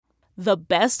The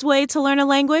best way to learn a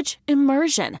language?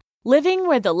 Immersion. Living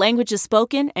where the language is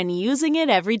spoken and using it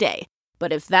every day.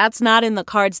 But if that's not in the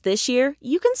cards this year,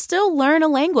 you can still learn a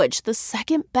language the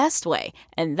second best way,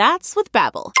 and that's with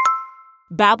Babbel.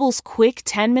 Babbel's quick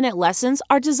 10-minute lessons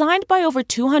are designed by over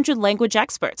 200 language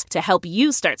experts to help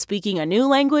you start speaking a new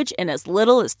language in as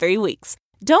little as 3 weeks.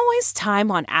 Don't waste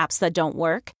time on apps that don't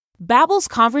work. Babbel's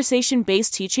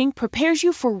conversation-based teaching prepares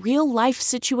you for real-life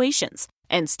situations.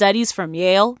 And studies from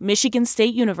Yale, Michigan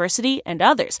State University, and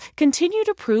others continue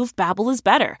to prove Babbel is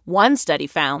better. One study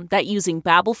found that using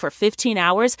Babbel for 15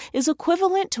 hours is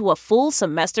equivalent to a full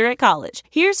semester at college.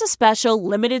 Here's a special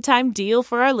limited-time deal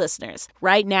for our listeners.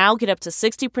 Right now, get up to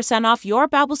 60% off your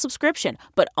Babbel subscription,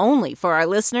 but only for our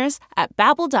listeners at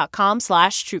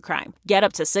Babbel.com/truecrime. Get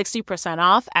up to 60%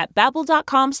 off at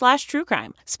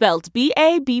Babbel.com/truecrime. Spelled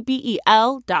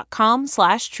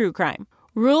BABBEL.com/truecrime.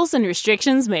 Rules and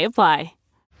restrictions may apply.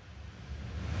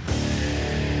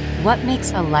 What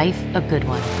makes a life a good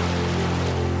one?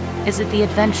 Is it the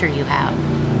adventure you have?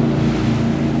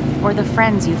 Or the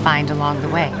friends you find along the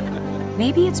way?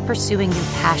 Maybe it's pursuing your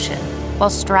passion while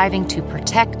striving to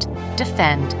protect,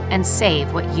 defend, and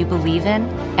save what you believe in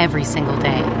every single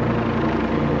day.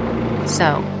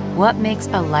 So, what makes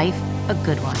a life a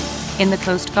good one? In the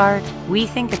Coast Guard, we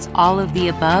think it's all of the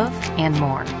above and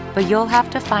more, but you'll have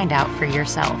to find out for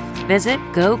yourself. Visit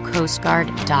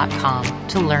gocoastguard.com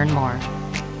to learn more.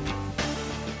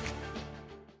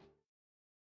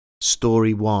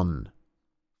 Story 1.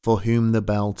 For Whom the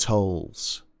Bell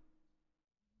Tolls.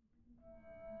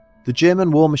 The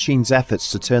German war machine's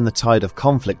efforts to turn the tide of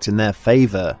conflict in their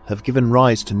favour have given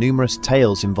rise to numerous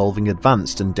tales involving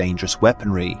advanced and dangerous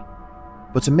weaponry.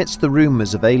 But amidst the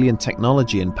rumours of alien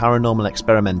technology and paranormal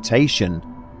experimentation,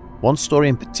 one story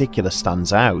in particular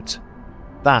stands out.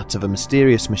 That of a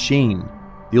mysterious machine,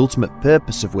 the ultimate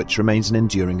purpose of which remains an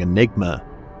enduring enigma.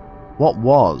 What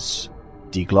was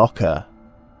Die Glocke?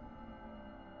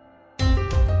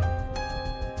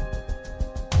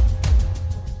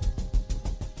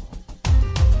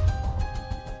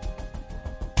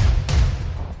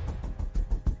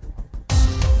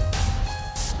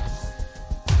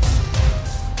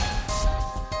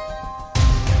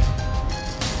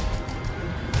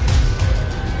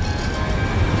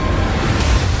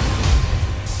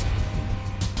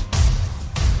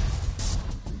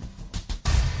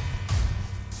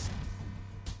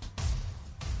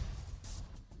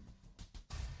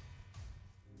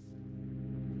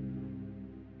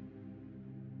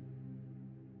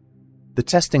 The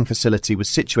testing facility was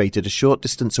situated a short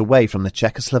distance away from the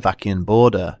Czechoslovakian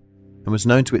border and was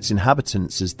known to its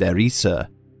inhabitants as Der Riese,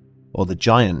 or the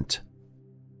Giant.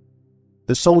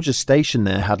 The soldiers stationed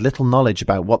there had little knowledge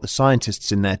about what the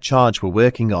scientists in their charge were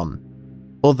working on,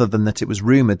 other than that it was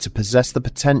rumoured to possess the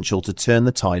potential to turn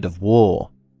the tide of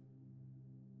war.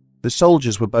 The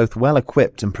soldiers were both well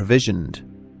equipped and provisioned,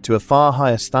 to a far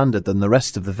higher standard than the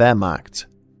rest of the Wehrmacht,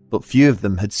 but few of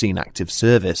them had seen active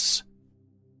service.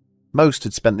 Most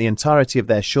had spent the entirety of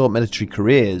their short military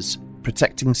careers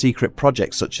protecting secret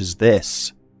projects such as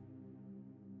this.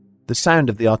 The sound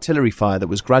of the artillery fire that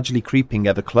was gradually creeping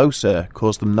ever closer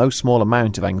caused them no small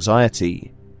amount of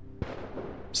anxiety.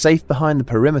 Safe behind the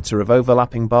perimeter of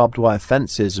overlapping barbed wire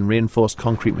fences and reinforced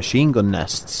concrete machine gun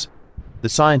nests, the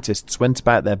scientists went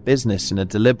about their business in a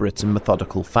deliberate and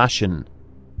methodical fashion.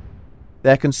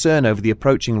 Their concern over the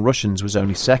approaching Russians was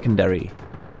only secondary.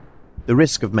 The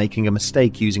risk of making a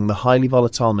mistake using the highly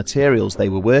volatile materials they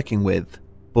were working with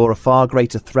bore a far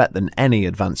greater threat than any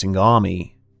advancing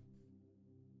army.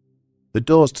 The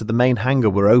doors to the main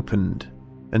hangar were opened,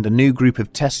 and a new group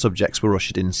of test subjects were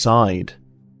ushered inside.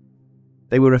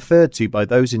 They were referred to by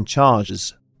those in charge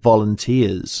as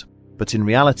volunteers, but in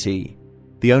reality,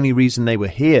 the only reason they were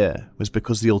here was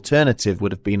because the alternative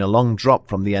would have been a long drop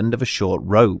from the end of a short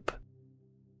rope.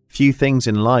 Few things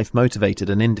in life motivated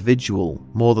an individual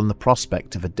more than the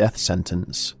prospect of a death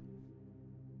sentence.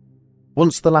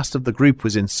 Once the last of the group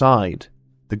was inside,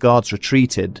 the guards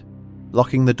retreated,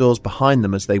 locking the doors behind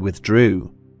them as they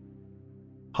withdrew.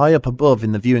 High up above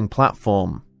in the viewing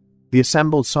platform, the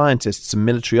assembled scientists and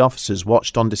military officers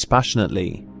watched on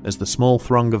dispassionately as the small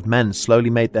throng of men slowly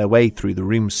made their way through the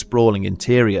room's sprawling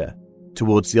interior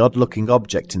towards the odd-looking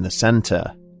object in the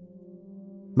centre.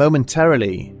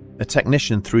 Momentarily, a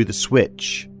technician threw the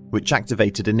switch, which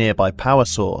activated a nearby power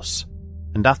source,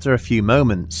 and after a few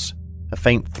moments, a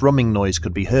faint thrumming noise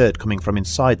could be heard coming from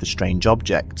inside the strange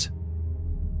object.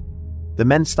 The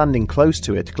men standing close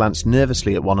to it glanced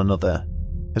nervously at one another,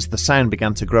 as the sound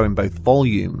began to grow in both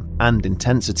volume and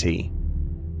intensity.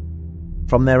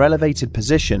 From their elevated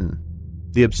position,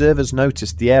 The observers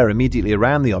noticed the air immediately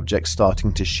around the object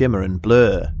starting to shimmer and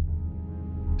blur.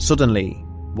 Suddenly,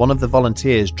 one of the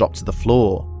volunteers dropped to the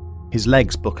floor, his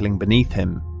legs buckling beneath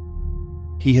him.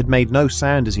 He had made no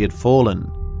sound as he had fallen,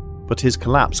 but his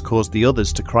collapse caused the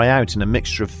others to cry out in a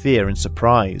mixture of fear and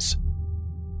surprise.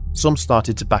 Some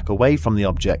started to back away from the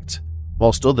object,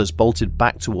 whilst others bolted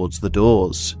back towards the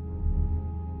doors.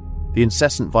 The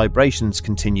incessant vibrations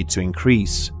continued to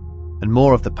increase, and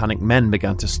more of the panicked men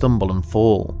began to stumble and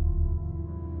fall.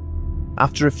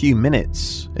 After a few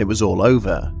minutes, it was all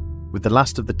over, with the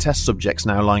last of the test subjects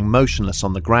now lying motionless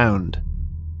on the ground.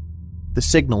 The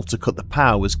signal to cut the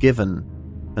power was given,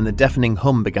 and the deafening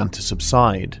hum began to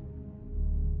subside.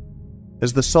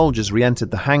 As the soldiers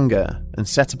re-entered the hangar and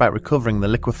set about recovering the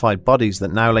liquefied bodies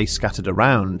that now lay scattered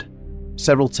around,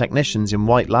 several technicians in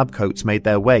white lab coats made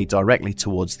their way directly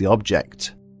towards the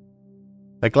object.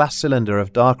 A glass cylinder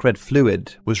of dark red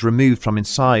fluid was removed from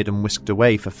inside and whisked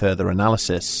away for further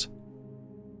analysis.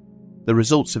 The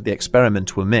results of the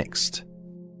experiment were mixed.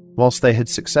 Whilst they had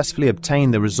successfully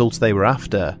obtained the results they were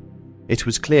after, it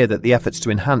was clear that the efforts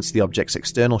to enhance the object's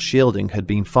external shielding had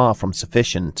been far from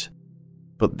sufficient.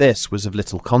 But this was of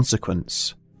little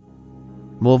consequence.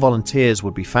 More volunteers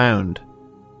would be found,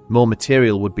 more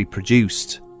material would be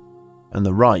produced, and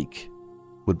the Reich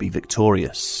would be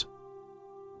victorious.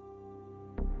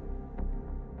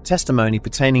 Testimony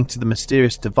pertaining to the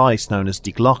mysterious device known as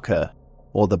Die Glocke,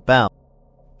 or the bell,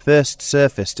 first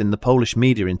surfaced in the Polish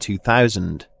media in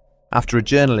 2000, after a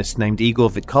journalist named Igor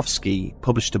Witkowski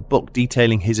published a book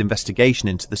detailing his investigation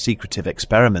into the secretive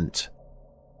experiment.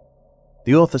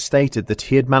 The author stated that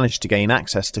he had managed to gain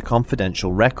access to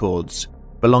confidential records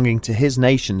belonging to his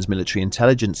nation's military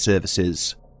intelligence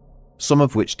services, some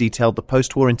of which detailed the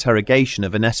post-war interrogation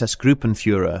of an SS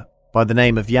Gruppenführer by the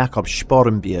name of Jakob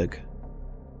Sporenberg.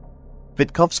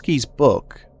 Witkowski's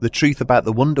book, The Truth About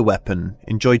the Wonder Weapon,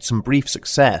 enjoyed some brief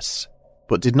success,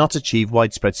 but did not achieve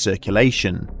widespread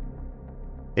circulation.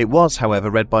 It was,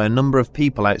 however, read by a number of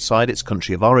people outside its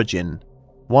country of origin,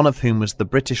 one of whom was the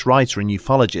British writer and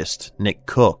ufologist Nick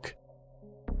Cook.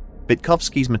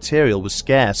 Witkowski's material was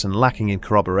scarce and lacking in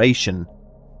corroboration,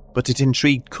 but it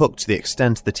intrigued Cook to the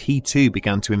extent that he too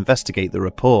began to investigate the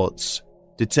reports,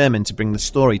 determined to bring the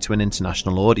story to an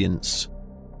international audience.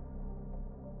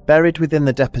 Buried within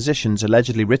the depositions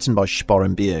allegedly written by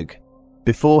Sporenberg,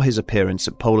 before his appearance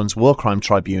at Poland's war crime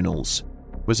tribunals,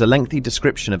 was a lengthy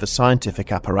description of a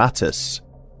scientific apparatus,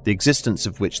 the existence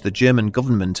of which the German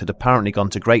government had apparently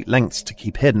gone to great lengths to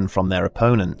keep hidden from their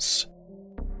opponents.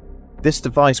 This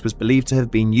device was believed to have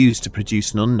been used to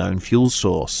produce an unknown fuel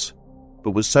source,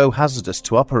 but was so hazardous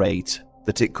to operate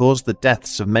that it caused the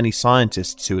deaths of many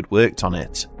scientists who had worked on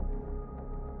it.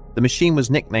 The machine was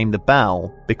nicknamed the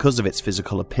Bell because of its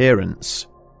physical appearance.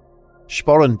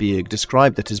 Sporenberg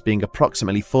described it as being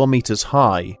approximately 4 meters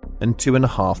high and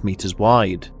 2.5 meters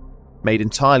wide, made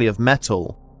entirely of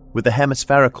metal, with a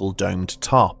hemispherical domed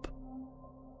top.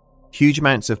 Huge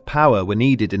amounts of power were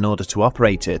needed in order to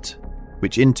operate it,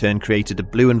 which in turn created a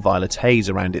blue and violet haze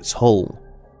around its hull.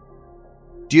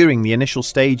 During the initial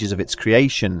stages of its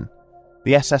creation,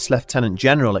 the SS Lieutenant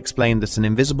General explained that an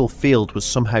invisible field was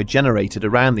somehow generated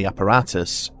around the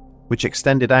apparatus, which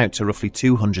extended out to roughly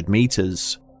 200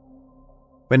 meters.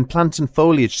 When plant and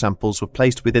foliage samples were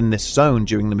placed within this zone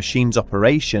during the machine's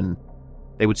operation,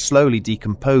 they would slowly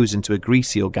decompose into a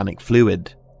greasy organic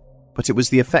fluid, but it was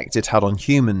the effect it had on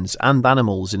humans and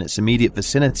animals in its immediate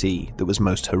vicinity that was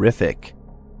most horrific.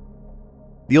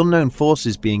 The unknown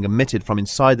forces being emitted from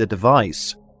inside the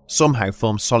device somehow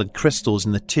formed solid crystals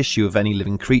in the tissue of any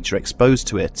living creature exposed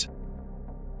to it.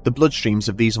 The bloodstreams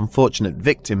of these unfortunate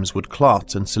victims would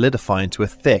clot and solidify into a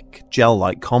thick,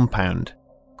 gel-like compound,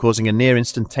 causing a near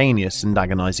instantaneous and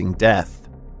agonizing death.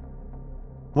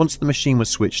 Once the machine was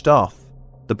switched off,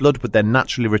 the blood would then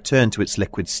naturally return to its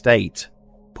liquid state,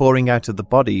 pouring out of the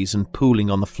bodies and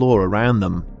pooling on the floor around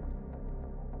them.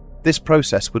 This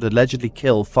process would allegedly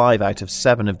kill 5 out of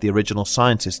 7 of the original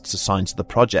scientists assigned to the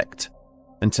project,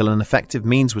 until an effective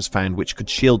means was found which could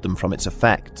shield them from its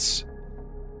effects.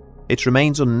 It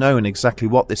remains unknown exactly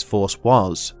what this force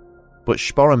was, but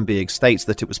Sporenberg states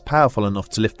that it was powerful enough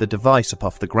to lift the device up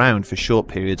off the ground for short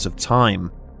periods of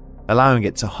time, allowing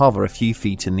it to hover a few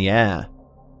feet in the air.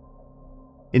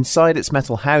 Inside its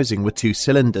metal housing were 2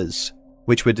 cylinders,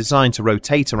 which were designed to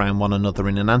rotate around one another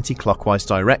in an anti-clockwise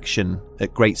direction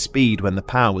at great speed when the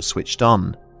power was switched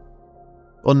on.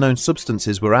 Unknown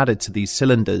substances were added to these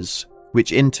cylinders,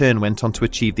 which in turn went on to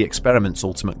achieve the experiment's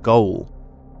ultimate goal,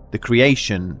 the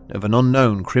creation of an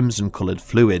unknown crimson-coloured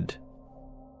fluid.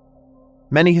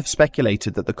 Many have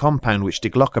speculated that the compound which Die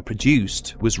Glocke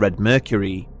produced was red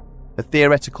mercury, a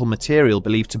theoretical material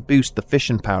believed to boost the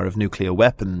fission power of nuclear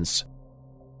weapons.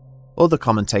 Other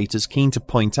commentators keen to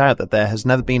point out that there has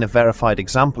never been a verified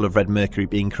example of red mercury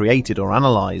being created or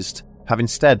analysed, have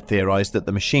instead theorised that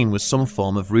the machine was some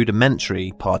form of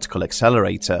rudimentary particle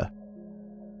accelerator.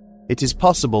 It is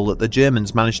possible that the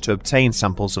Germans managed to obtain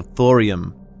samples of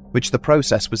thorium, which the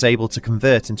process was able to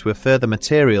convert into a further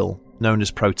material known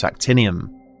as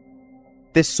protactinium.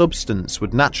 This substance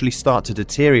would naturally start to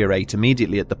deteriorate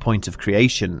immediately at the point of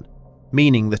creation,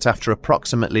 meaning that after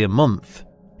approximately a month,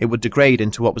 it would degrade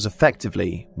into what was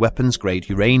effectively weapons-grade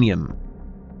uranium.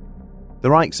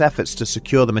 The Reich's efforts to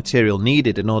secure the material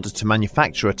needed in order to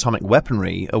manufacture atomic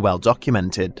weaponry are well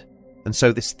documented, and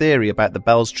so this theory about the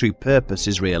Bell's true purpose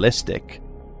is realistic.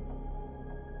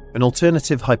 An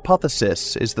alternative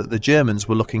hypothesis is that the Germans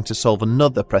were looking to solve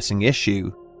another pressing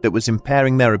issue that was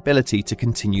impairing their ability to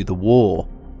continue the war: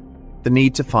 the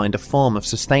need to find a form of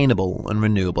sustainable and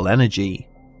renewable energy.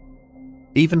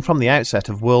 Even from the outset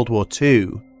of World War II,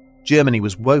 Germany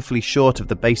was woefully short of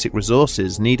the basic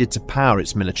resources needed to power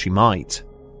its military might.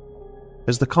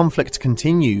 As the conflict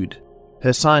continued,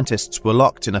 her scientists were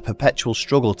locked in a perpetual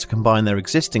struggle to combine their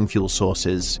existing fuel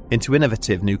sources into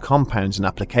innovative new compounds and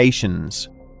applications,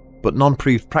 but none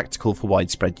proved practical for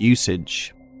widespread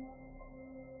usage.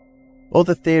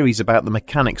 Other theories about the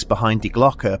mechanics behind Die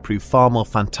Glocke prove far more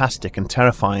fantastic and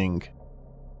terrifying.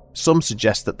 Some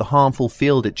suggest that the harmful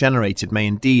field it generated may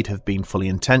indeed have been fully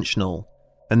intentional,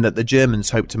 and that the Germans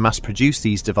hoped to mass-produce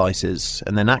these devices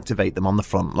and then activate them on the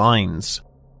front lines.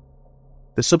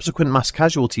 The subsequent mass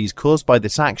casualties caused by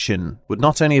this action would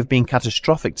not only have been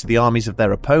catastrophic to the armies of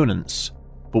their opponents,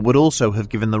 but would also have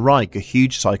given the Reich a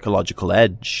huge psychological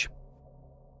edge.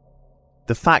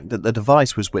 The fact that the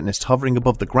device was witnessed hovering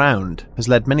above the ground has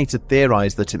led many to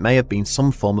theorise that it may have been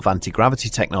some form of anti-gravity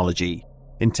technology,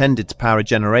 intended to power a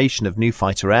generation of new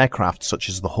fighter aircraft such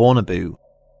as the Horniboo.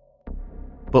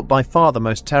 But by far the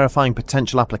most terrifying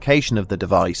potential application of the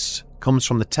device comes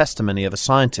from the testimony of a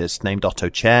scientist named Otto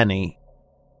Czerny.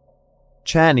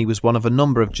 Czerny was one of a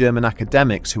number of German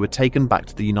academics who were taken back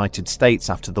to the United States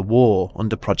after the war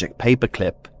under Project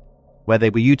Paperclip, where they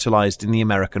were utilised in the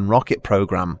American rocket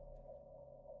program.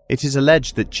 It is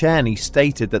alleged that Czerny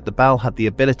stated that the Bell had the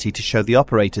ability to show the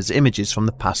operators images from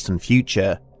the past and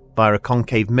future via a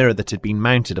concave mirror that had been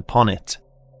mounted upon it.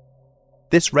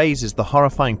 This raises the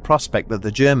horrifying prospect that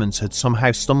the Germans had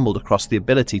somehow stumbled across the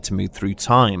ability to move through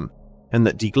time, and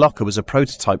that Die Glocke was a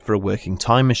prototype for a working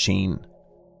time machine.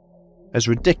 As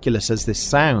ridiculous as this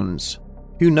sounds,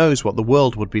 who knows what the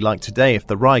world would be like today if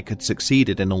the Reich had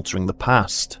succeeded in altering the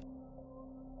past?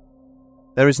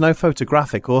 There is no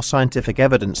photographic or scientific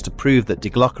evidence to prove that Die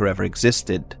Glocke ever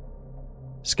existed.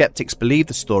 Skeptics believe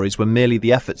the stories were merely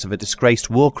the efforts of a disgraced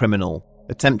war criminal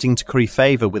attempting to curry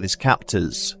favour with his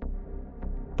captors.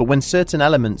 But when certain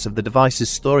elements of the device's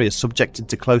story are subjected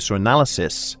to closer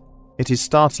analysis, it is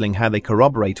startling how they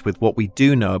corroborate with what we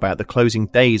do know about the closing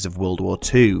days of World War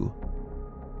II.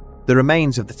 The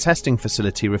remains of the testing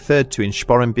facility referred to in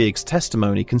Sporenberg's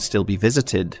testimony can still be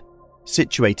visited,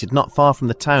 situated not far from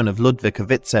the town of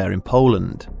Ludwikowice in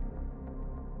Poland.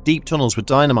 Deep tunnels were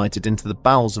dynamited into the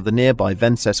bowels of the nearby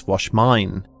Wenceslas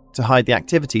mine to hide the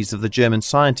activities of the German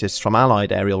scientists from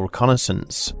Allied aerial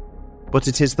reconnaissance. But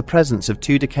it is the presence of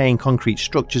two decaying concrete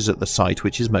structures at the site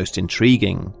which is most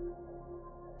intriguing.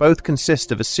 Both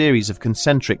consist of a series of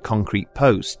concentric concrete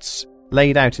posts,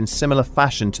 laid out in similar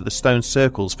fashion to the stone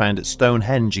circles found at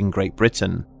Stonehenge in Great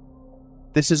Britain.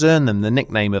 This has earned them the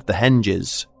nickname of the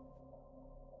Henges.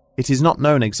 It is not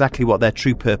known exactly what their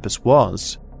true purpose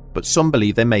was, but some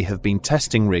believe they may have been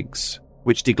testing rigs,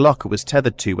 which Die Glocke was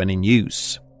tethered to when in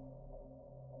use.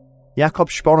 Jakob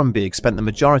Sporenberg spent the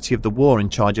majority of the war in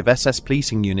charge of SS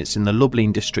policing units in the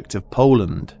Lublin district of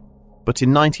Poland, but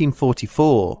in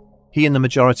 1944, he and the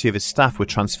majority of his staff were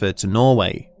transferred to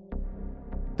Norway.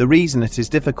 The reason it is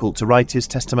difficult to write his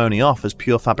testimony off as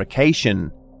pure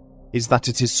fabrication is that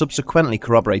it is subsequently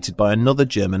corroborated by another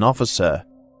German officer,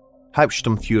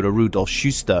 Hauptsturmführer Rudolf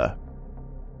Schuster.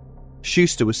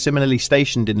 Schuster was similarly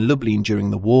stationed in Lublin during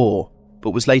the war,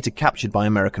 but was later captured by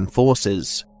American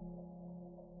forces.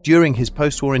 During his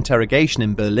post-war interrogation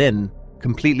in Berlin,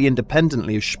 completely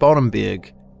independently of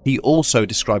Sporenberg, he also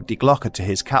described Die Glocke to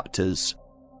his captors.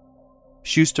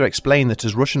 Schuster explained that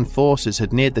as Russian forces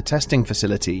had neared the testing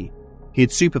facility, he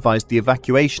had supervised the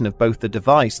evacuation of both the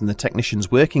device and the technicians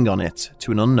working on it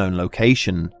to an unknown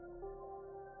location.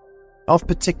 Of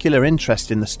particular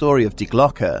interest in the story of Die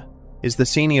Glocke is the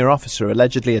senior officer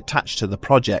allegedly attached to the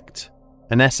project,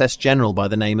 an SS general by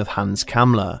the name of Hans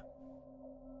Kammler.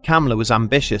 Kammler was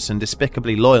ambitious and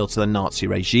despicably loyal to the Nazi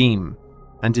regime.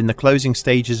 and in the closing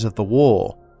stages of the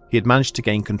war, he had managed to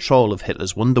gain control of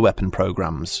Hitler's wonder-weapon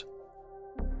programs.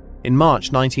 In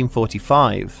March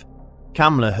 1945,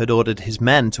 Kammler had ordered his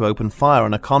men to open fire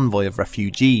on a convoy of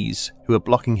refugees who were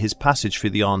blocking his passage through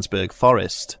the Arnsberg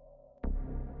forest.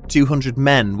 200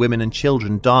 men, women and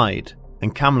children died,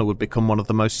 and Kammler would become one of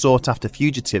the most sought-after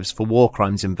fugitives for war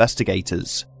crimes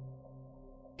investigators.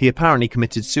 He apparently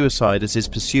committed suicide as his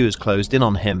pursuers closed in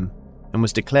on him, and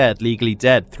was declared legally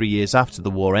dead 3 years after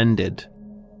the war ended.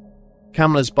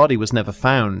 Kammler's body was never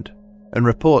found, and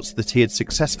reports that he had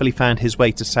successfully found his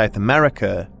way to South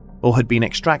America or had been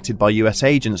extracted by US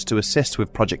agents to assist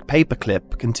with Project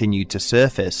Paperclip continued to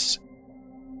surface.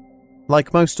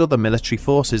 Like most other military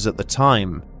forces at the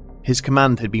time, his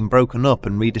command had been broken up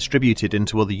and redistributed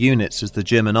into other units as the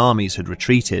German armies had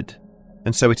retreated,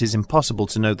 and so it is impossible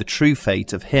to know the true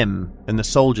fate of him and the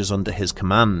soldiers under his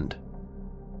command.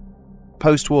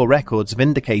 Post-war records have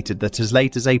indicated that as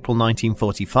late as April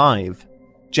 1945,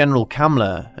 General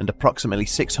Kammler and approximately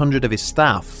 600 of his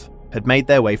staff had made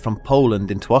their way from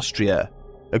Poland into Austria,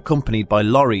 accompanied by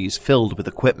lorries filled with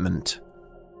equipment.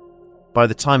 By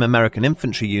the time American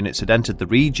infantry units had entered the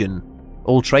region,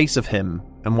 all trace of him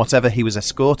and whatever he was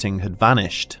escorting had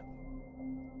vanished.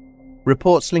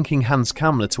 Reports linking Hans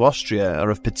Kammler to Austria are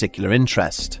of particular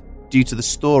interest, due to the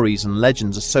stories and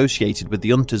legends associated with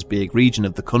the Untersberg region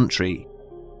of the country.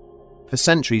 For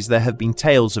centuries there have been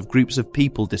tales of groups of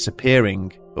people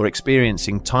disappearing or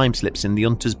experiencing time slips in the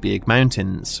Untersberg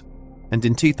mountains, and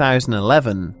in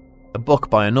 2011, a book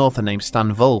by an author named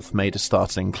Stan Wolf made a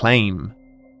startling claim.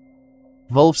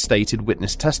 Wolf stated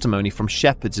witness testimony from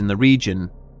shepherds in the region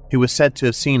who were said to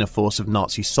have seen a force of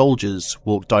Nazi soldiers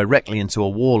walk directly into a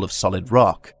wall of solid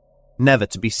rock, never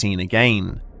to be seen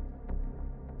again.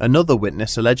 Another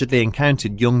witness allegedly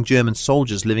encountered young German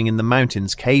soldiers living in the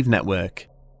mountain's cave network,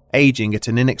 aging at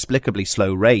an inexplicably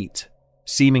slow rate,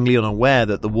 seemingly unaware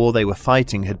that the war they were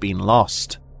fighting had been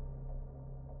lost.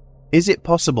 Is it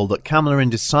possible that Kammler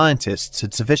and his scientists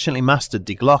had sufficiently mastered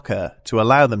Die Glocke to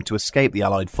allow them to escape the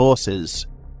Allied forces,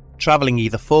 travelling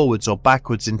either forwards or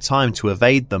backwards in time to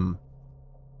evade them?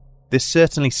 This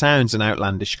certainly sounds an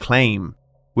outlandish claim,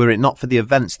 were it not for the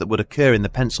events that would occur in the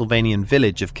Pennsylvanian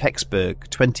village of Kecksburg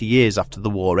 20 years after the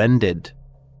war ended.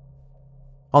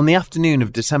 On the afternoon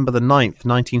of December the 9th,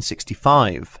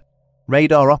 1965,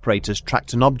 radar operators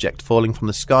tracked an object falling from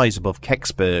the skies above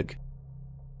Kecksburg.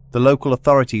 The local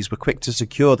authorities were quick to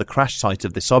secure the crash site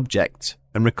of this object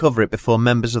and recover it before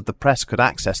members of the press could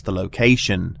access the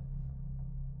location.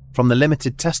 From the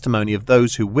limited testimony of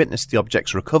those who witnessed the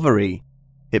object's recovery,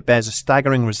 it bears a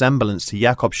staggering resemblance to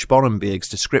Jakob Sporenberg's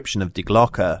description of Die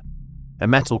Glocke, a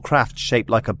metal craft shaped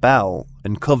like a bell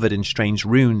and covered in strange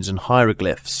runes and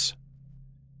hieroglyphs.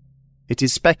 It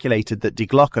is speculated that Die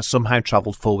Glocke somehow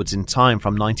travelled forwards in time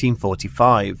from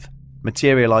 1945,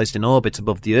 materialised in orbit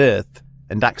above the Earth,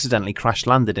 and accidentally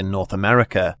crash-landed in North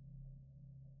America.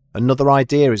 Another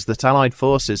idea is that Allied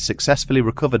forces successfully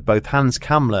recovered both Hans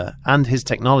Kammler and his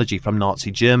technology from Nazi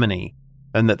Germany,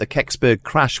 and that the Kecksburg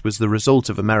crash was the result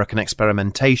of American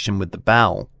experimentation with the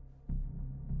bell.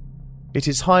 It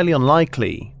is highly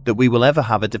unlikely that we will ever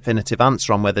have a definitive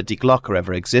answer on whether Die Glocke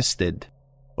ever existed,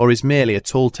 or is merely a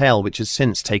tall tale which has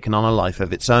since taken on a life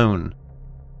of its own.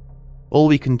 All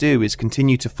we can do is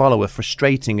continue to follow a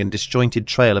frustrating and disjointed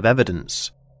trail of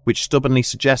evidence, which stubbornly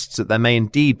suggests that there may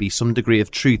indeed be some degree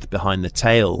of truth behind the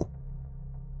tale.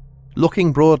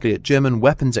 Looking broadly at German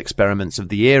weapons experiments of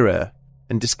the era,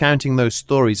 and discounting those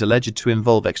stories alleged to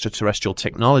involve extraterrestrial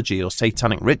technology or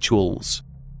satanic rituals,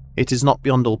 it is not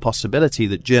beyond all possibility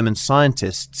that German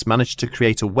scientists managed to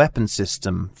create a weapon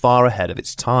system far ahead of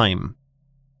its time.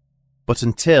 But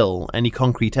until any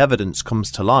concrete evidence comes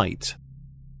to light,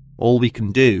 all we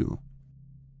can do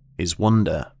is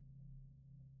wonder.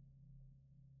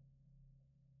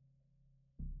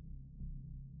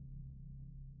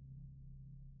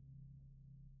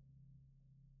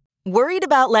 Worried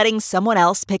about letting someone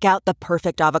else pick out the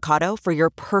perfect avocado for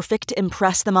your perfect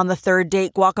impress them on the third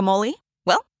date guacamole?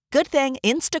 Well, good thing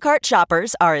Instacart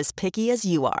shoppers are as picky as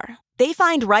you are. They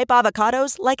find ripe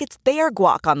avocados like it's their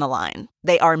guac on the line.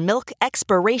 They are milk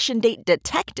expiration date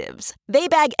detectives. They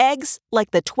bag eggs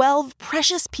like the 12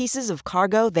 precious pieces of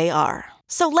cargo they are.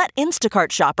 So let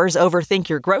Instacart shoppers overthink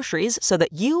your groceries so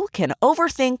that you can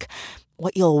overthink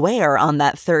what you'll wear on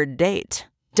that third date.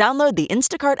 Download the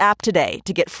Instacart app today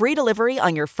to get free delivery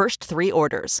on your first 3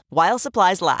 orders, while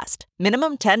supplies last.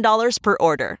 Minimum $10 per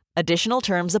order. Additional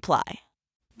terms apply.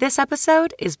 This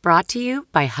episode is brought to you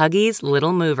by Huggies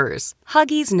Little Movers.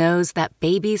 Huggies knows that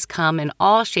babies come in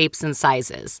all shapes and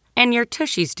sizes, and your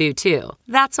tushies do too.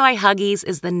 That's why Huggies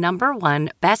is the #1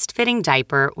 best-fitting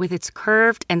diaper with its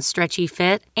curved and stretchy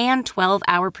fit and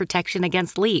 12-hour protection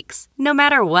against leaks. No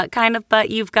matter what kind of butt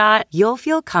you've got, you'll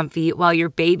feel comfy while your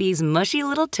baby's mushy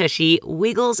little tushy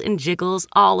wiggles and jiggles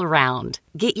all around.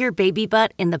 Get your baby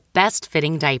butt in the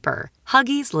best-fitting diaper.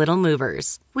 Huggies Little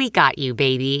Movers. We got you,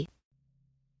 baby.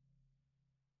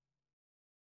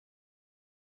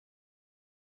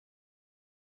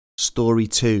 Story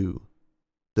 2.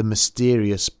 The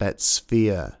Mysterious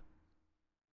Sphere.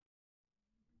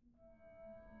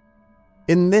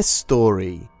 In this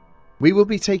story, we will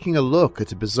be taking a look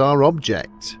at a bizarre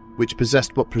object which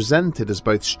possessed what presented as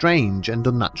both strange and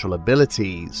unnatural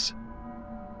abilities.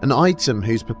 An item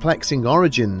whose perplexing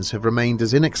origins have remained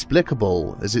as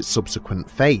inexplicable as its subsequent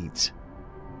fate.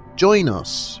 Join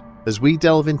us as we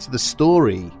delve into the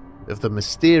story of the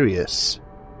mysterious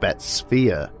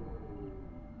Sphere.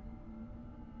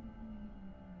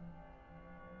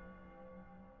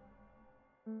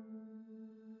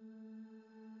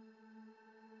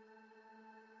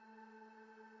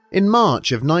 In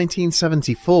March of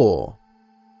 1974,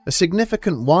 a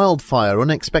significant wildfire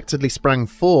unexpectedly sprang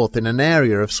forth in an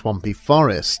area of swampy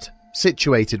forest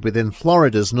situated within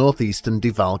Florida's northeastern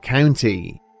Duval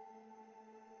County.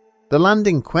 The land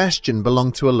in question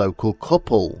belonged to a local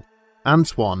couple,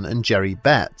 Antoine and Jerry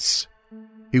Betts,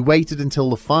 who waited until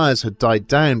the fires had died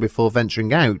down before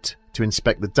venturing out to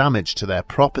inspect the damage to their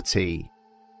property.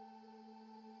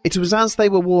 It was as they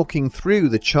were walking through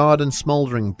the charred and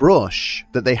smouldering brush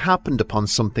that they happened upon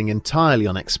something entirely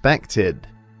unexpected.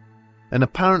 An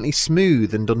apparently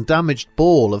smooth and undamaged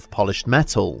ball of polished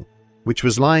metal, which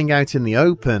was lying out in the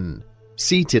open,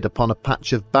 seated upon a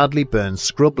patch of badly burned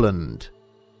scrubland.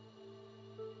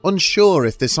 Unsure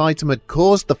if this item had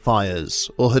caused the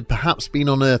fires or had perhaps been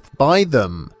unearthed by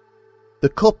them, the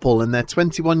couple and their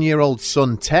 21-year-old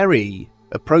son Terry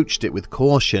approached it with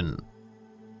caution.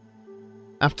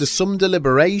 After some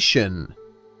deliberation,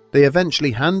 they eventually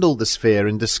handled the sphere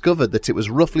and discovered that it was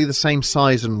roughly the same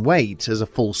size and weight as a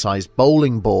full-sized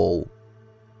bowling ball.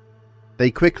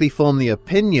 They quickly formed the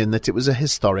opinion that it was a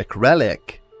historic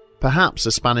relic, perhaps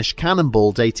a Spanish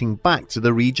cannonball dating back to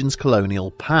the region's colonial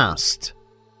past.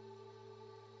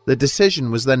 The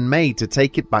decision was then made to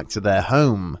take it back to their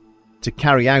home, to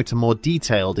carry out a more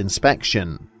detailed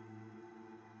inspection.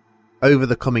 Over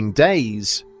the coming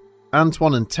days,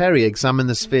 Antoine and Terry examined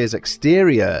the sphere's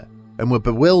exterior and were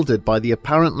bewildered by the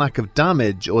apparent lack of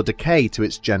damage or decay to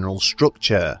its general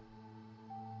structure.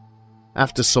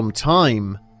 After some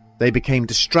time, they became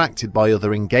distracted by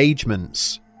other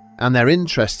engagements, and their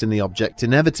interest in the object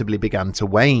inevitably began to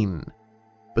wane,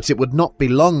 but it would not be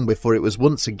long before it was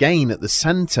once again at the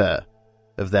centre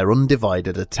of their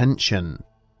undivided attention.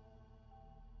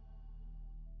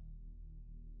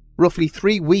 Roughly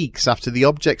 3 weeks after the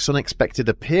object's unexpected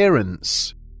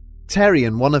appearance, Terry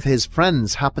and one of his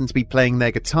friends happened to be playing their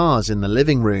guitars in the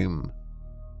living room.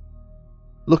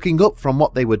 Looking up from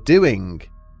what they were doing,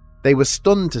 they were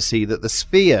stunned to see that the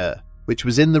sphere, which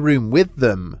was in the room with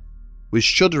them, was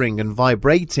shuddering and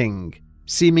vibrating,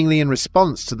 seemingly in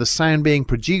response to the sound being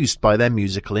produced by their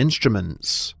musical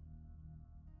instruments.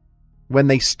 When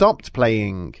they stopped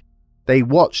playing, they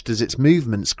watched as its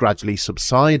movements gradually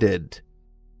subsided,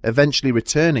 eventually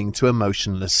returning to a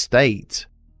motionless state.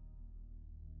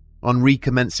 On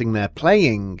recommencing their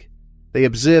playing, they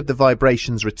observed the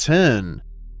vibrations return,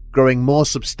 growing more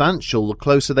substantial the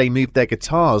closer they moved their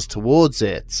guitars towards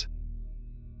it.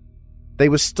 They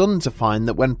were stunned to find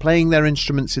that when playing their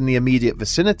instruments in the immediate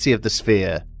vicinity of the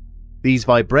sphere, these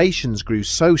vibrations grew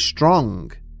so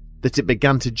strong that it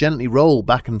began to gently roll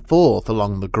back and forth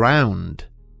along the ground.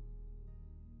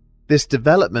 This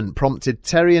development prompted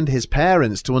Terry and his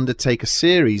parents to undertake a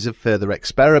series of further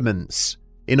experiments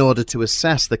in order to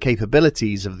assess the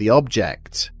capabilities of the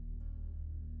object.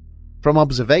 From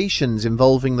observations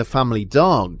involving the family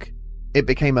dog, it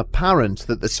became apparent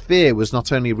that the sphere was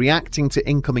not only reacting to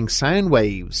incoming sound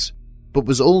waves, but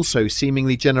was also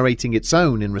seemingly generating its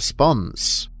own in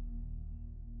response.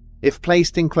 If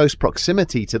placed in close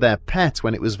proximity to their pet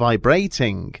when it was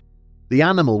vibrating, the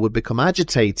animal would become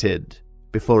agitated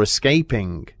before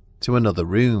escaping to another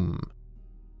room.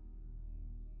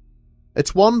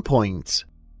 At one point,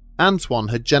 Antoine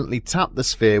had gently tapped the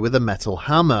sphere with a metal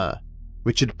hammer,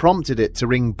 which had prompted it to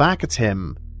ring back at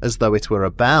him as though it were a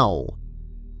bell.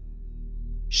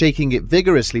 Shaking it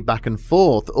vigorously back and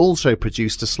forth also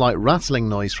produced a slight rattling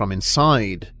noise from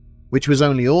inside, which was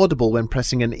only audible when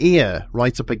pressing an ear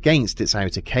right up against its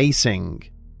outer casing.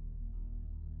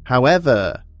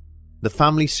 However, the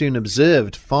family soon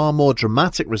observed far more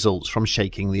dramatic results from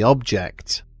shaking the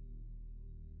object.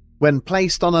 When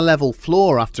placed on a level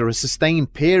floor after a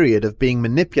sustained period of being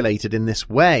manipulated in this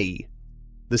way,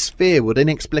 the sphere would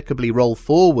inexplicably roll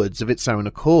forwards of its own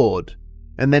accord,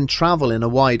 and then travel in a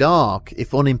wide arc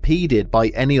if unimpeded by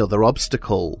any other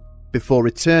obstacle, before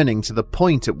returning to the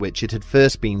point at which it had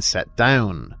first been set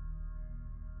down.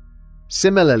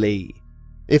 Similarly,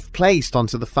 if placed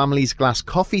onto the family's glass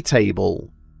coffee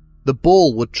table, the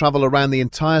ball would travel around the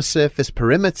entire surface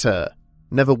perimeter,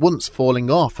 never once falling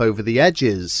off over the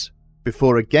edges,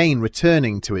 before again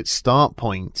returning to its start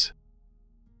point.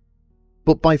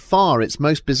 But by far its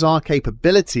most bizarre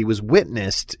capability was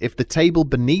witnessed if the table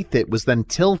beneath it was then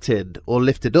tilted or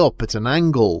lifted up at an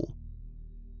angle.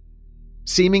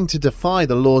 Seeming to defy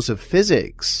the laws of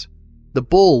physics, the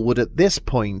ball would at this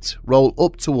point roll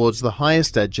up towards the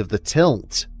highest edge of the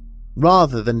tilt,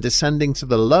 rather than descending to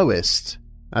the lowest,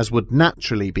 as would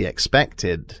naturally be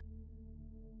expected.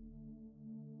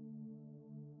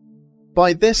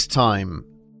 By this time,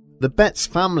 the Betts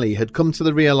family had come to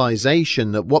the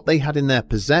realization that what they had in their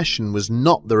possession was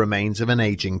not the remains of an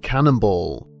aging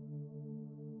cannonball.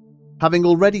 Having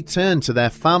already turned to their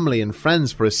family and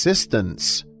friends for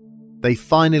assistance, they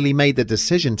finally made the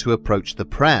decision to approach the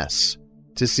press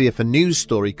to see if a news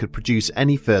story could produce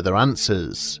any further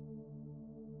answers.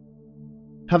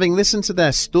 Having listened to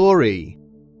their story,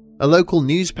 a local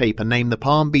newspaper named the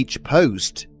Palm Beach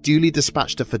Post duly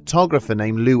dispatched a photographer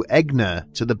named Lou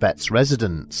Egner to the Betts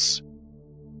residence.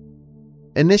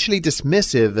 Initially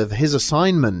dismissive of his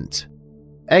assignment,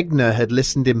 Egner had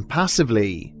listened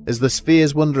impassively as the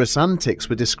sphere's wondrous antics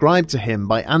were described to him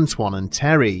by Antoine and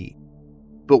Terry.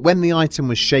 But when the item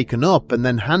was shaken up and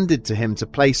then handed to him to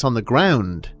place on the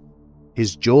ground,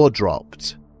 his jaw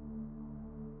dropped.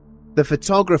 The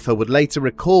photographer would later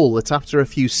recall that after a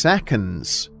few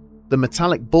seconds, the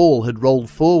metallic ball had rolled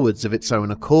forwards of its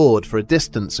own accord for a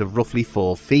distance of roughly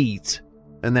 4 feet,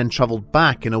 and then travelled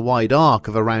back in a wide arc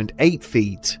of around 8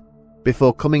 feet,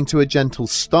 before coming to a gentle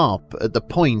stop at the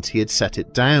point he had set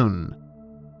it down.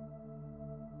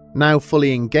 Now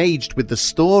fully engaged with the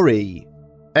story,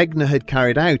 Egner had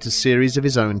carried out a series of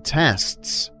his own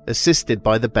tests, assisted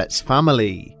by the Betts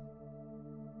family.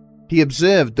 He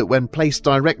observed that when placed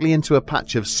directly into a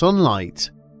patch of sunlight,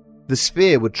 the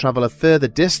sphere would travel a further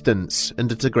distance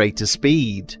and at a greater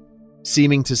speed,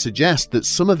 seeming to suggest that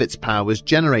some of its power was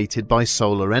generated by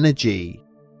solar energy.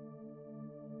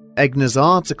 Egner's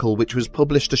article, which was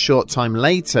published a short time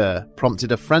later,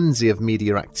 prompted a frenzy of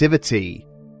media activity,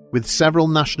 with several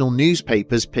national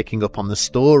newspapers picking up on the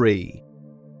story.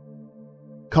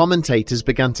 Commentators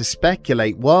began to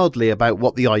speculate wildly about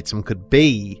what the item could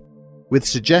be, with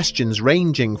suggestions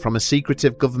ranging from a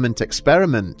secretive government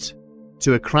experiment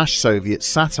to a crashed Soviet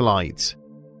satellite.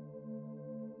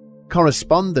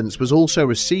 Correspondence was also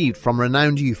received from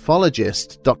renowned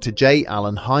ufologist Dr. J.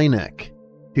 Allen Hynek,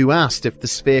 who asked if the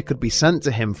sphere could be sent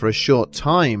to him for a short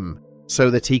time so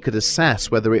that he could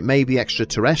assess whether it may be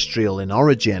extraterrestrial in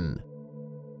origin.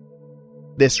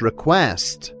 This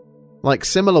request, like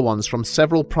similar ones from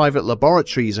several private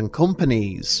laboratories and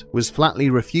companies, was flatly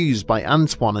refused by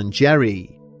Antoine and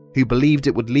Jerry, who believed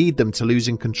it would lead them to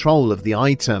losing control of the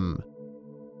item.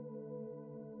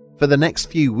 For the next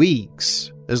few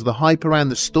weeks, as the hype around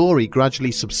the story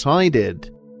gradually subsided,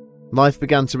 life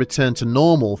began to return to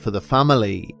normal for the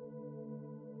family.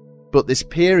 But this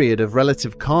period of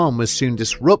relative calm was soon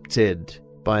disrupted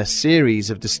by a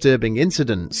series of disturbing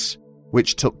incidents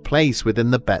which took place within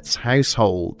the Betts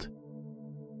household.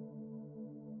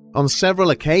 On several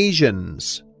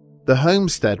occasions, the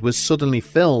homestead was suddenly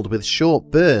filled with short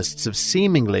bursts of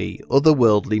seemingly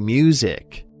otherworldly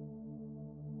music.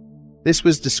 This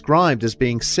was described as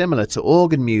being similar to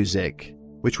organ music,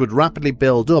 which would rapidly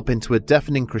build up into a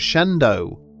deafening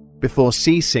crescendo before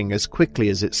ceasing as quickly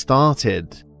as it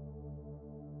started.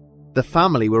 The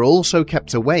family were also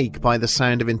kept awake by the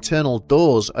sound of internal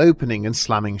doors opening and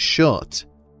slamming shut,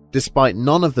 despite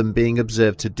none of them being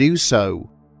observed to do so,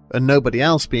 and nobody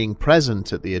else being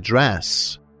present at the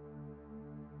address.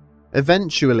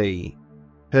 Eventually,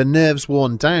 her nerves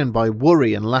worn down by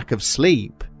worry and lack of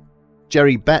sleep,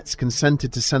 Jerry Betts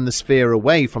consented to send the sphere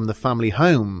away from the family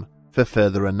home for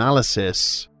further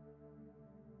analysis.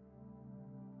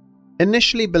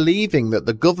 Initially believing that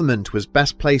the government was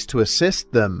best placed to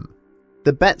assist them,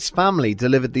 the Betts family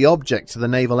delivered the object to the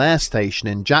Naval Air Station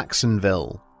in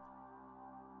Jacksonville.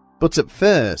 But at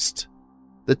first,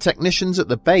 the technicians at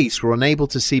the base were unable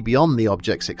to see beyond the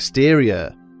object's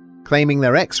exterior, claiming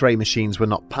their X-ray machines were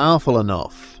not powerful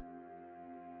enough.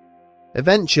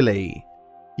 Eventually,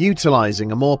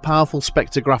 Utilising a more powerful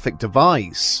spectrographic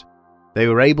device, they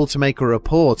were able to make a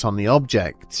report on the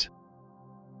object.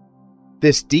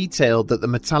 This detailed that the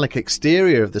metallic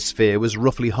exterior of the sphere was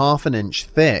roughly half an inch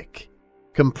thick,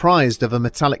 comprised of a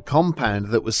metallic compound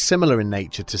that was similar in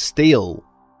nature to steel,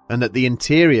 and that the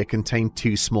interior contained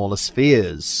two smaller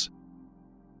spheres.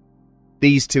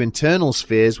 These two internal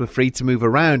spheres were free to move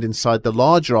around inside the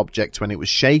larger object when it was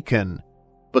shaken,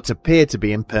 but appeared to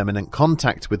be in permanent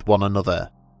contact with one another.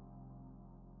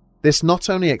 This not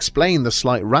only explained the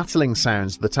slight rattling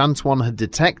sounds that Antoine had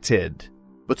detected,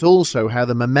 but also how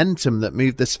the momentum that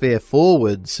moved the sphere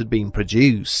forwards had been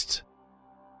produced.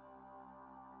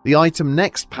 The item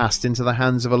next passed into the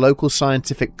hands of a local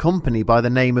scientific company by the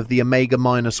name of the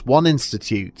Omega-1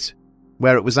 Institute,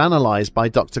 where it was analysed by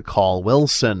Dr. Carl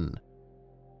Wilson.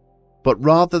 But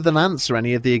rather than answer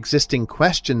any of the existing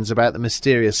questions about the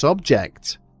mysterious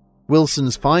object,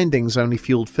 Wilson's findings only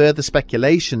fueled further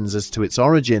speculations as to its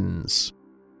origins.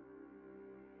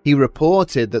 He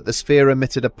reported that the sphere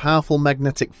emitted a powerful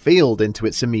magnetic field into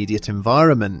its immediate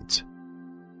environment.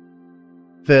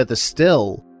 Further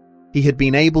still, he had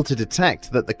been able to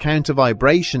detect that the counter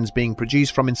vibrations being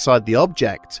produced from inside the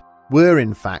object were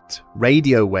in fact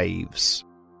radio waves.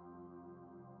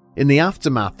 In the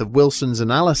aftermath of Wilson's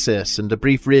analysis and a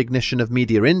brief reignition of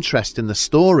media interest in the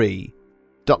story,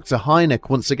 Dr. Hynek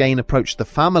once again approached the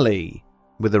family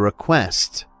with a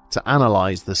request to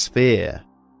analyse the sphere.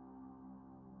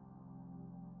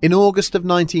 In August of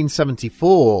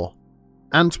 1974,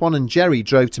 Antoine and Jerry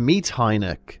drove to meet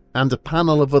Hynek and a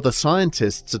panel of other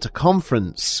scientists at a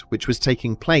conference which was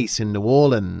taking place in New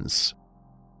Orleans.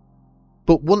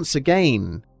 But once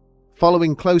again,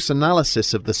 following close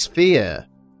analysis of the sphere,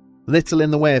 little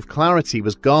in the way of clarity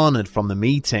was garnered from the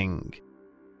meeting.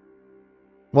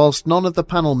 Whilst none of the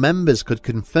panel members could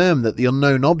confirm that the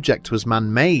unknown object was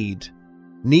man-made,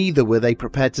 neither were they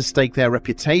prepared to stake their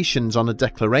reputations on a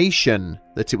declaration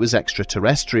that it was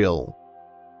extraterrestrial.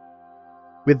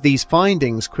 With these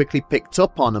findings quickly picked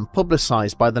up on and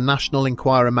publicised by the National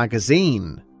Enquirer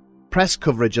magazine, press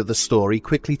coverage of the story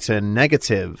quickly turned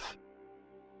negative.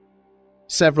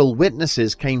 Several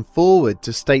witnesses came forward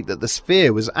to state that the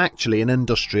sphere was actually an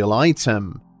industrial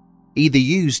item, either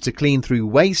used to clean through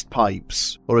waste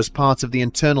pipes or as part of the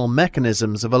internal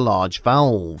mechanisms of a large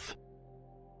valve.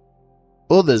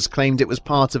 Others claimed it was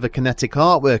part of a kinetic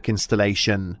artwork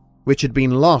installation, which had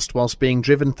been lost whilst being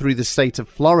driven through the state of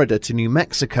Florida to New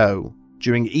Mexico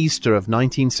during Easter of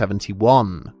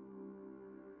 1971.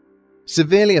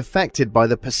 Severely affected by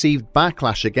the perceived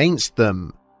backlash against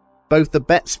them, both the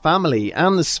Betts family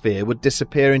and the sphere would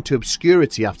disappear into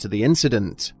obscurity after the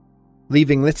incident,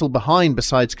 leaving little behind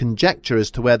besides conjecture as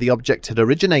to where the object had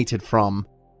originated from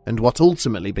and what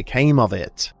ultimately became of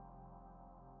it.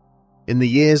 In the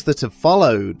years that have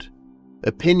followed,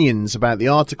 opinions about the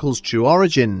article's true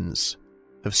origins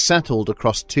have settled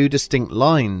across two distinct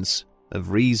lines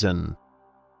of reason.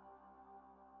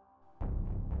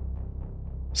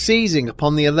 Seizing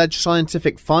upon the alleged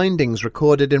scientific findings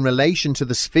recorded in relation to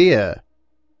the sphere,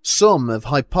 some have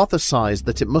hypothesized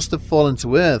that it must have fallen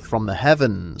to Earth from the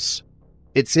heavens,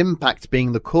 its impact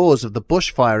being the cause of the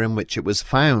bushfire in which it was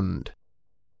found.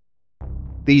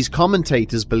 These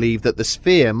commentators believe that the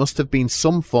sphere must have been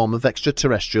some form of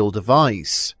extraterrestrial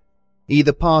device,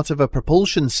 either part of a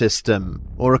propulsion system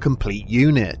or a complete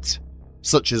unit,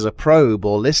 such as a probe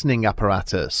or listening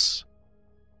apparatus.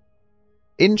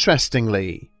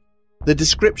 Interestingly, the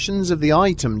descriptions of the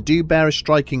item do bear a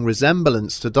striking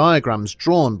resemblance to diagrams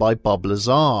drawn by Bob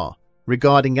Lazar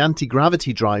regarding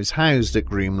anti-gravity drives housed at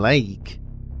Groom Lake,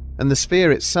 and the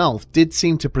sphere itself did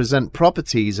seem to present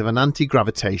properties of an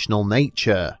anti-gravitational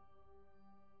nature.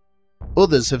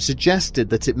 Others have suggested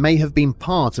that it may have been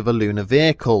part of a lunar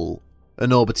vehicle,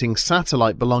 an orbiting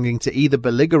satellite belonging to either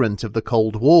belligerent of the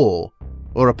Cold War,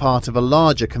 or a part of a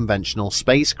larger conventional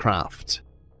spacecraft.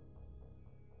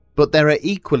 But there are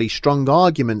equally strong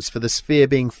arguments for the sphere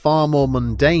being far more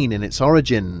mundane in its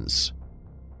origins.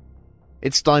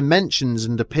 Its dimensions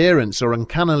and appearance are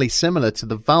uncannily similar to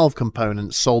the valve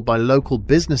components sold by local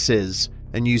businesses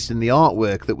and used in the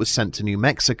artwork that was sent to New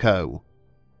Mexico.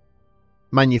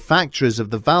 Manufacturers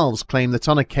of the valves claim that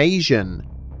on occasion,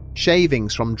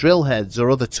 shavings from drill heads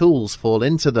or other tools fall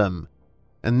into them,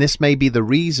 and this may be the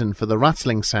reason for the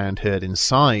rattling sound heard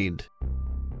inside.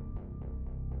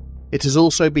 It has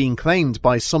also been claimed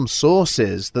by some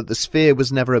sources that the sphere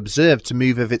was never observed to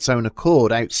move of its own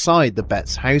accord outside the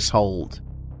Betts household,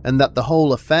 and that the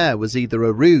whole affair was either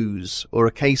a ruse or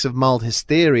a case of mild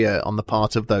hysteria on the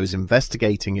part of those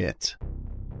investigating it.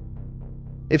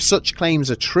 If such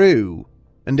claims are true,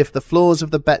 and if the floors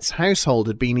of the Betts household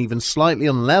had been even slightly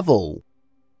unlevel,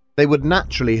 they would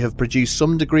naturally have produced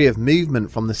some degree of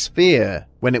movement from the sphere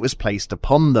when it was placed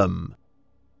upon them.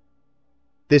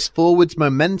 This forwards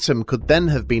momentum could then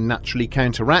have been naturally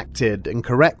counteracted and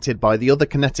corrected by the other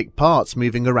kinetic parts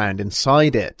moving around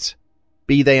inside it,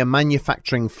 be they a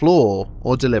manufacturing flaw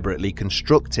or deliberately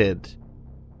constructed.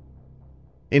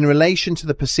 In relation to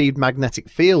the perceived magnetic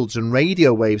fields and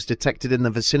radio waves detected in the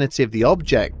vicinity of the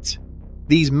object,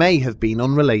 these may have been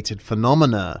unrelated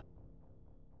phenomena.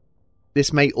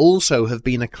 This may also have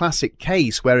been a classic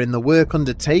case wherein the work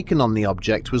undertaken on the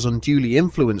object was unduly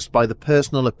influenced by the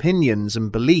personal opinions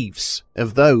and beliefs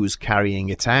of those carrying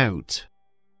it out.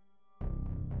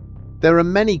 There are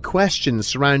many questions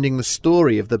surrounding the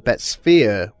story of the Betts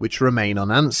sphere which remain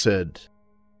unanswered.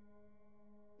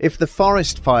 If the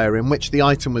forest fire in which the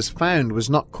item was found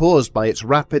was not caused by its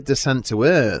rapid descent to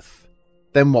Earth,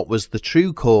 then what was the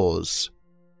true cause?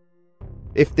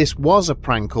 If this was a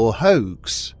prank or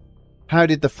hoax, how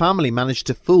did the family manage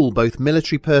to fool both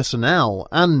military personnel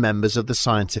and members of the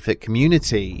scientific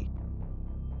community?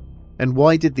 And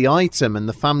why did the item and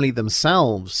the family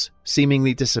themselves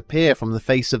seemingly disappear from the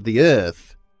face of the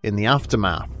Earth in the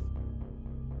aftermath?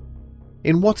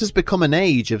 In what has become an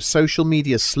age of social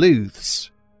media sleuths,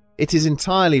 it is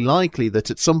entirely likely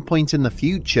that at some point in the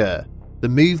future, the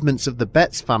movements of the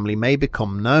Betts family may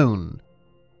become known,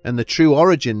 and the true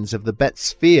origins of the Betts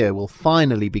sphere will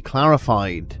finally be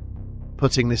clarified,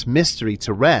 putting this mystery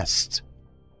to rest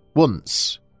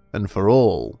once and for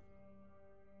all.